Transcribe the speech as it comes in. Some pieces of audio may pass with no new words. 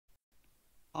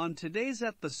On today's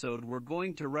episode, we're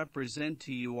going to represent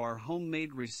to you our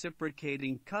homemade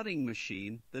reciprocating cutting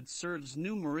machine that serves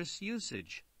numerous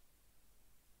usage.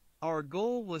 Our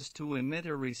goal was to emit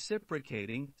a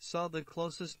reciprocating saw the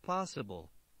closest possible.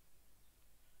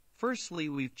 Firstly,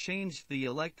 we've changed the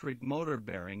electric motor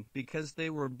bearing because they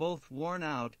were both worn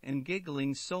out and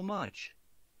giggling so much.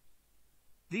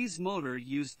 These motor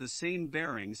use the same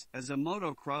bearings as a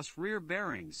motocross rear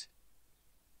bearings.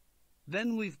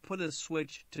 Then we've put a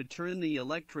switch to turn the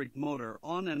electric motor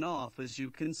on and off, as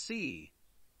you can see.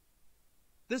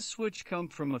 This switch come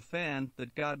from a fan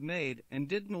that got made and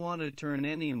didn't want to turn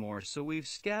anymore, so we've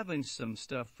scavenged some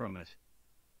stuff from it.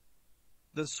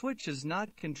 The switch is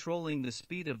not controlling the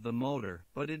speed of the motor,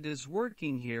 but it is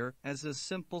working here as a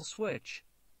simple switch.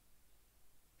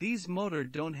 These motors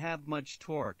don't have much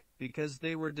torque because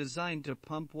they were designed to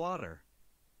pump water.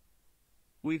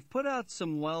 We've put out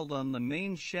some weld on the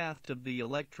main shaft of the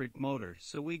electric motor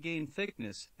so we gain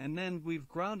thickness, and then we've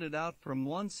ground it out from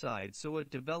one side so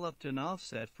it developed an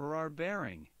offset for our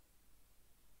bearing.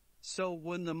 So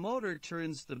when the motor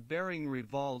turns, the bearing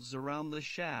revolves around the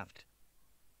shaft.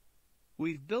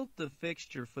 We've built the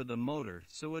fixture for the motor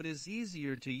so it is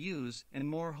easier to use and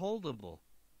more holdable.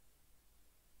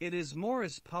 It is more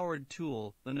as powered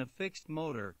tool than a fixed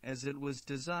motor, as it was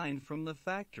designed from the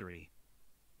factory.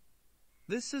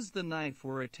 This is the knife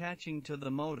we're attaching to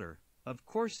the motor. Of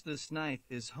course, this knife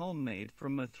is homemade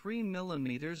from a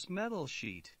 3mm metal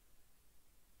sheet.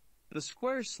 The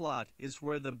square slot is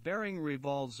where the bearing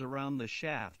revolves around the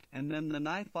shaft, and then the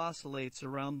knife oscillates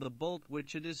around the bolt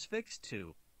which it is fixed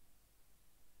to.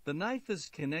 The knife is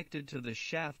connected to the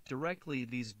shaft directly.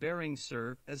 These bearings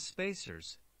serve as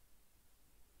spacers.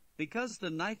 Because the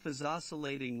knife is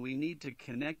oscillating, we need to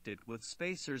connect it with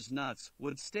spacers. Nuts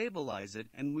would stabilize it,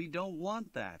 and we don't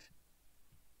want that.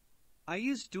 I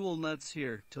use dual nuts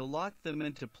here to lock them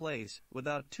into place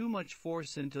without too much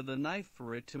force into the knife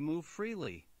for it to move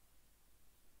freely.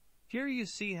 Here you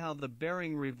see how the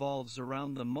bearing revolves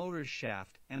around the motor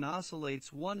shaft and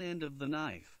oscillates one end of the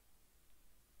knife.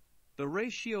 The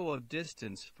ratio of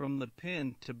distance from the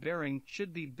pin to bearing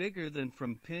should be bigger than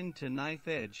from pin to knife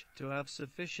edge to have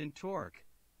sufficient torque.